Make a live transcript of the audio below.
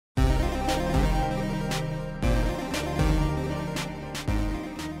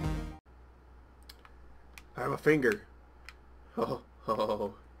I have a finger. Oh,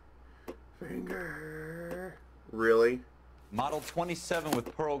 oh. Finger. Really? Model 27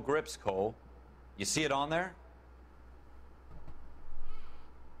 with pearl grips, Cole. You see it on there?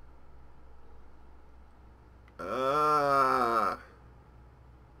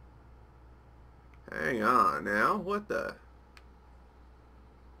 Hang on now. What the?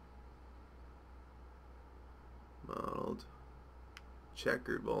 Modeled.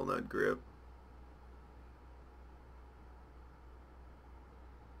 Checkered walnut grip.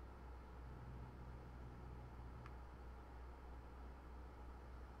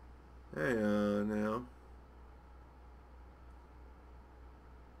 Hang on now.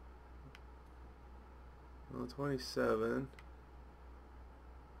 Well, 27.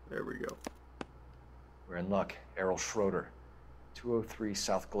 There we go. We're in luck. Errol Schroeder, 203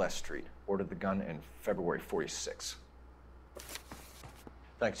 South Glass Street. Ordered the gun in February '46.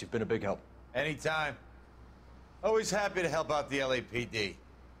 Thanks, you've been a big help. Anytime. Always happy to help out the LAPD.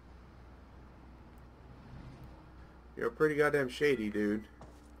 You're pretty goddamn shady, dude.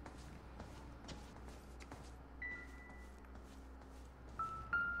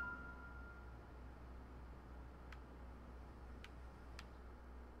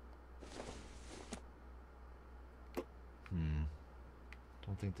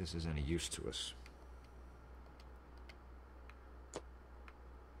 Don't think this is any use to us.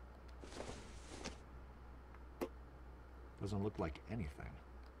 Doesn't look like anything.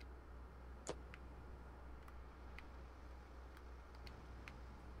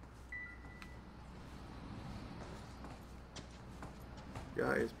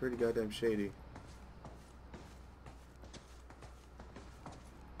 Guy is pretty goddamn shady.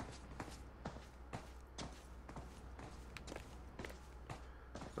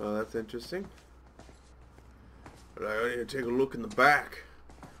 Oh, that's interesting. But I need to take a look in the back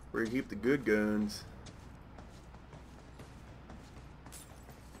where you keep the good guns.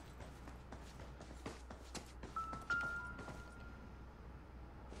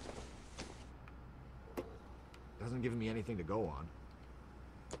 Doesn't give me anything to go on.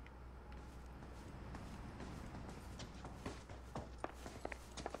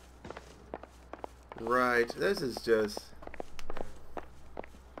 Right, this is just...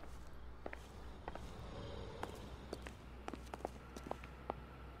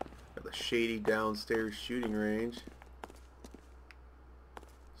 got the shady downstairs shooting range.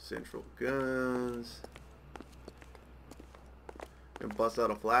 Central guns. And bust out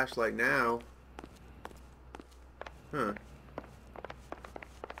a flashlight now. Huh.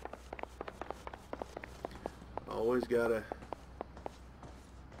 Always gotta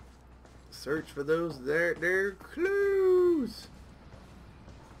search for those there clues.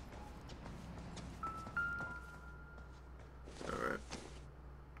 Alright.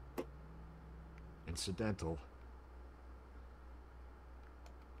 Incidental.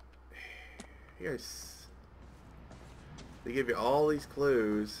 Yes. They give you all these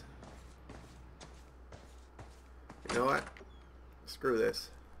clues. You know what? Screw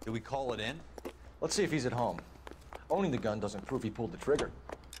this. Do we call it in? Let's see if he's at home. Owning the gun doesn't prove he pulled the trigger.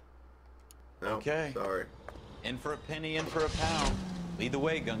 No, Okay. Sorry. In for a penny, in for a pound. Lead the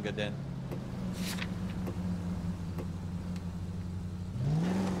way, Gunga Din.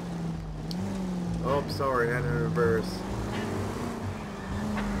 Oh, I'm sorry. Had in reverse.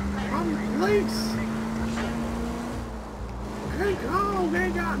 I'm police. King Kong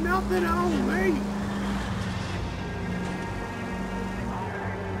ain't got nothing on me.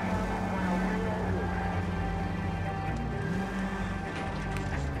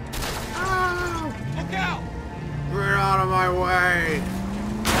 Get out of my way!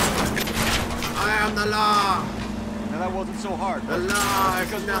 I am the law! Now that wasn't so hard. The law is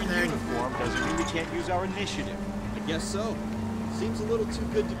Because we're in nothing. uniform doesn't mean we can't use our initiative. I guess so. Seems a little too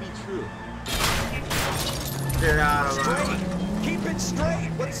good to be true. Get out of my way! Straight! Keep it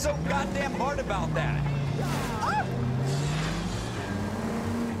straight! What's so goddamn hard about that?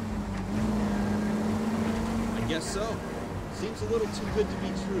 I guess so. Seems a little too good to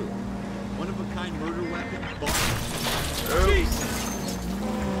be true. One-of-a-kind murder weapon. Oops.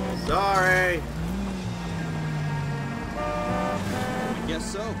 Sorry! I guess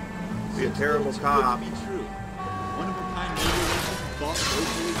so. Be a Seems terrible little too cop. Good to be true. One-of-a-kind murder weapon bought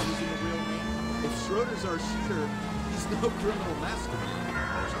locally using a real name. If Schroeder's our shooter, he's no criminal mastermind.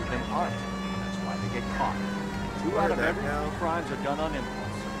 Most of them aren't. That's why they get caught. Two Where out of the every hell? three crimes are done on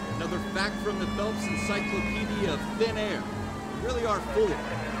impulse. Another fact from the Phelps Encyclopedia of Thin Air. We really are full of it.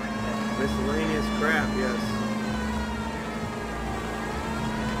 Miscellaneous crap, yes.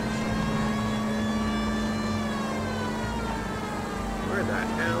 Where the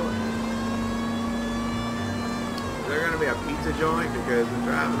hell? there gonna be a pizza joint? Because we're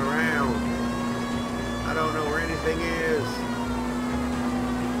driving around. I don't know where anything is.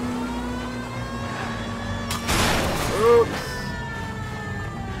 Oops.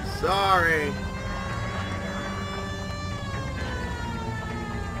 Sorry.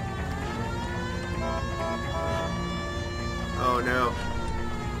 Oh no.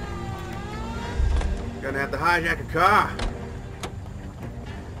 Gonna have to hijack a car.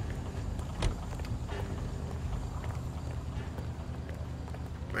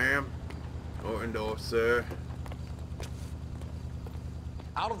 Ma'am. Door, sir.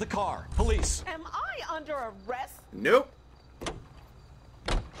 Out of the car. Police. Am I under arrest? Nope.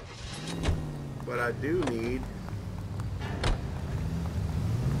 But I do need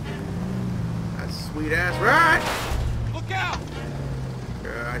a sweet ass ride. Look out!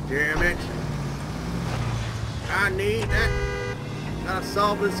 God damn it. I need that. Gotta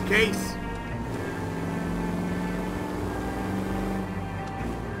solve this case.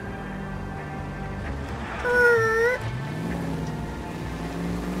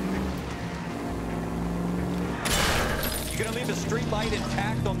 You gonna leave the street light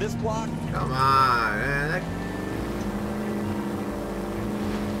intact on this block? Come on, man.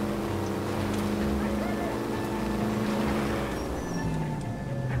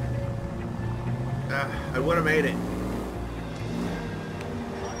 I would have made it.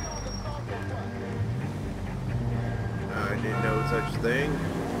 I didn't know such a thing.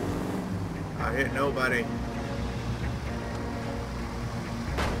 I hit nobody.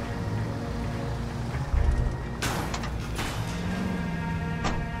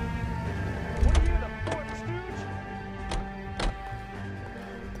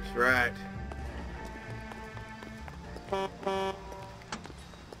 That's right.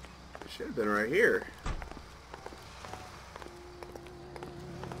 Should have been right here.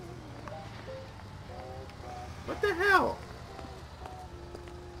 What the hell?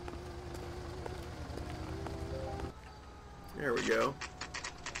 There we go.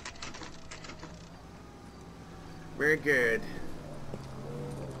 Very good.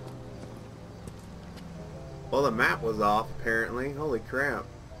 Well, the map was off, apparently. Holy crap.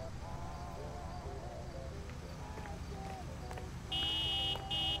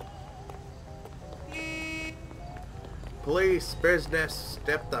 Police business,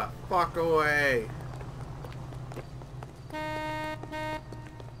 step the fuck away.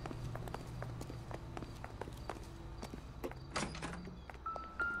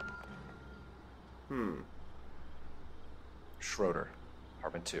 Schroeder,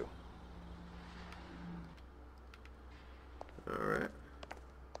 apartment 2. Alright.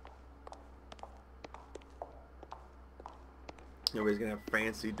 Nobody's gonna have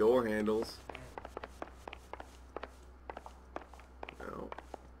fancy door handles. No.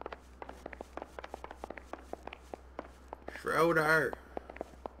 Schroeder.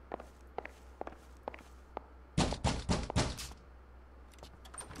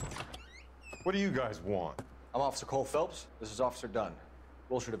 What do you guys want? I'm Officer Cole Phelps. This is Officer Dunn,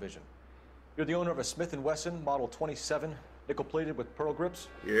 Wilshire Division. You're the owner of a Smith & Wesson Model 27, nickel-plated with pearl grips?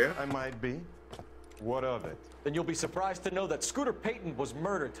 Yeah. I might be. What of it? Then you'll be surprised to know that Scooter Payton was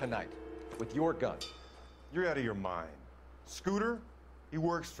murdered tonight with your gun. You're out of your mind. Scooter? He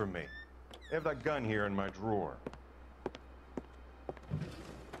works for me. I have that gun here in my drawer.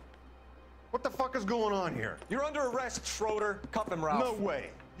 What the fuck is going on here? You're under arrest, Schroeder. Cuff him, Ralph. No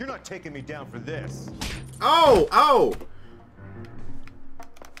way. You're not taking me down for this. Oh! Oh!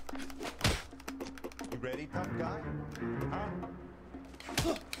 You ready, tough guy?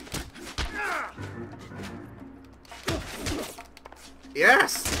 Huh?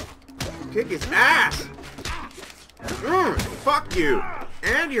 Yes! Kick his ass! Fuck you!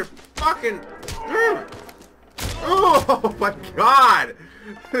 And you're fucking... Oh my god!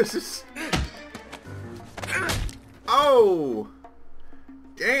 This is... Oh!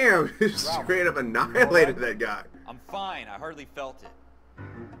 Damn! He straight up annihilated that guy. I'm fine. I hardly felt it.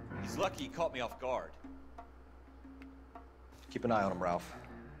 He's lucky he caught me off guard. Keep an eye on him, Ralph.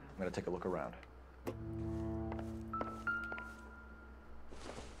 I'm gonna take a look around.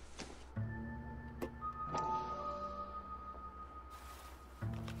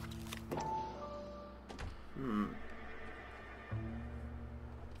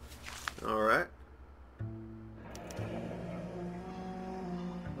 Alright.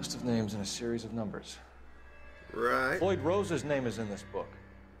 List of names and a series of numbers. Right. Floyd Rose's name is in this book.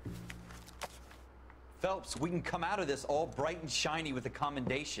 Phelps, we can come out of this all bright and shiny with a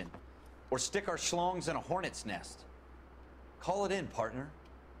commendation. Or stick our schlongs in a hornet's nest. Call it in, partner.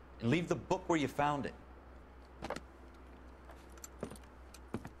 And leave the book where you found it.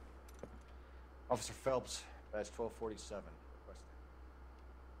 Officer Phelps, Badge 1247. Requesting.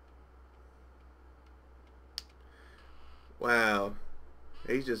 Wow.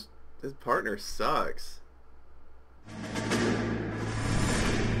 He's just... His partner sucks.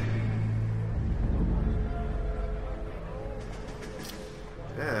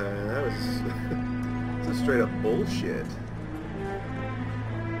 Yeah, that was... That's a straight up bullshit.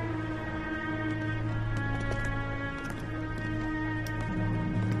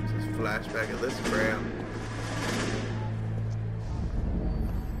 Just flashback of this crap.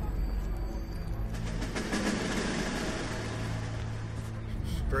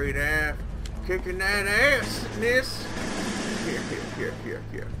 Straight ass, kicking that ass, miss.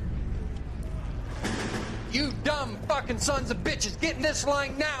 Here. You dumb fucking sons of bitches, get in this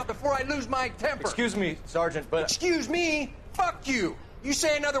line now before I lose my temper. Excuse me, Sergeant, but... Excuse me? Fuck you. You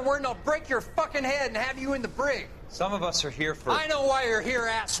say another word and I'll break your fucking head and have you in the brig. Some of us are here for... I know why you're here,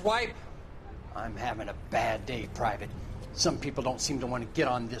 asswipe. I'm having a bad day, Private. Some people don't seem to want to get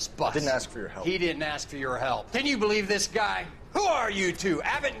on this bus. I didn't ask for your help. He didn't ask for your help. Can you believe this guy? Who are you two?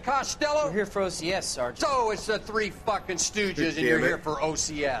 Abbott and Costello? We're here for OCS, Sergeant. So it's the three fucking stooges and you're here for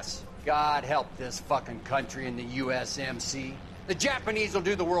OCS. God help this fucking country and the USMC. The Japanese will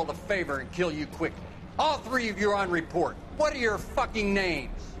do the world a favor and kill you quickly. All three of you are on report. What are your fucking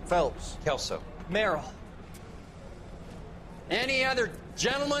names? Phelps. Kelso. Merrill. Any other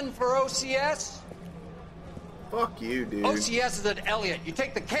gentlemen for OCS? Fuck you, dude. OCS is at Elliott. You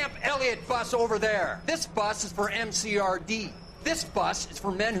take the Camp Elliott bus over there. This bus is for MCRD. This bus is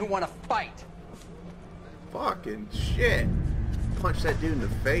for men who want to fight. Fucking shit. Punch that dude in the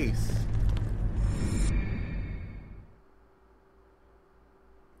face.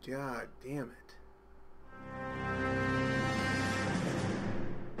 God damn it.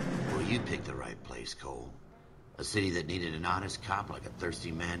 Well, you picked the right place, Cole. A city that needed an honest cop like a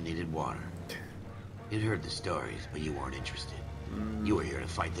thirsty man needed water. You'd heard the stories, but you weren't interested. You were here to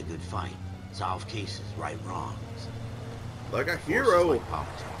fight the good fight. Solve cases, right wrongs. Like a Forces hero. like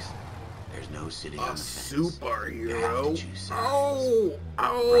politics. There's no sitting on A the fence. superhero. Oh!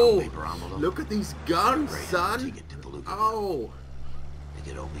 Oh! Look at these guns, son. Oh! Think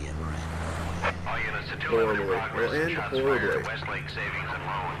it'll be ever end. All units to Horribly. 211 progress. Will end Shots horribly. fired at Westlake Savings and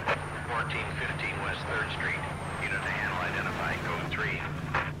Loan. 1415 West 3rd Street. Unit to handle identified. Code 3.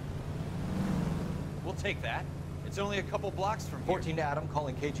 We'll take that. It's only a couple blocks from here. 14 Adam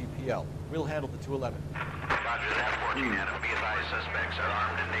calling KGPL. We'll handle the 211. Roger that. 14 Adam. Be advised, suspects are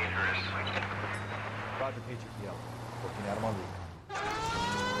armed and dangerous. Roger KGPL. 14 Adam on route.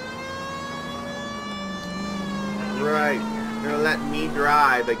 Right. They're gonna let me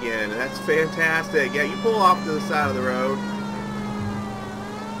drive again. That's fantastic. Yeah, you pull off to the side of the road.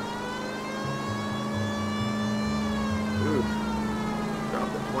 Ooh.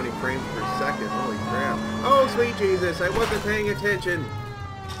 Dropped to 20 frames per second. Holy crap. Oh, sweet Jesus. I wasn't paying attention.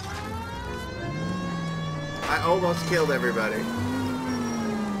 I almost killed everybody.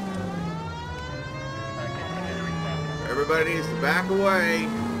 Everybody needs to back away.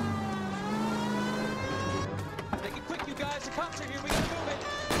 Make it quick, you guys. The cops are here. We gotta move it.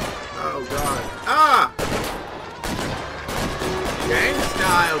 Oh, God. Ah! Gang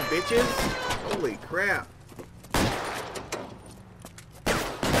style, bitches. Holy crap.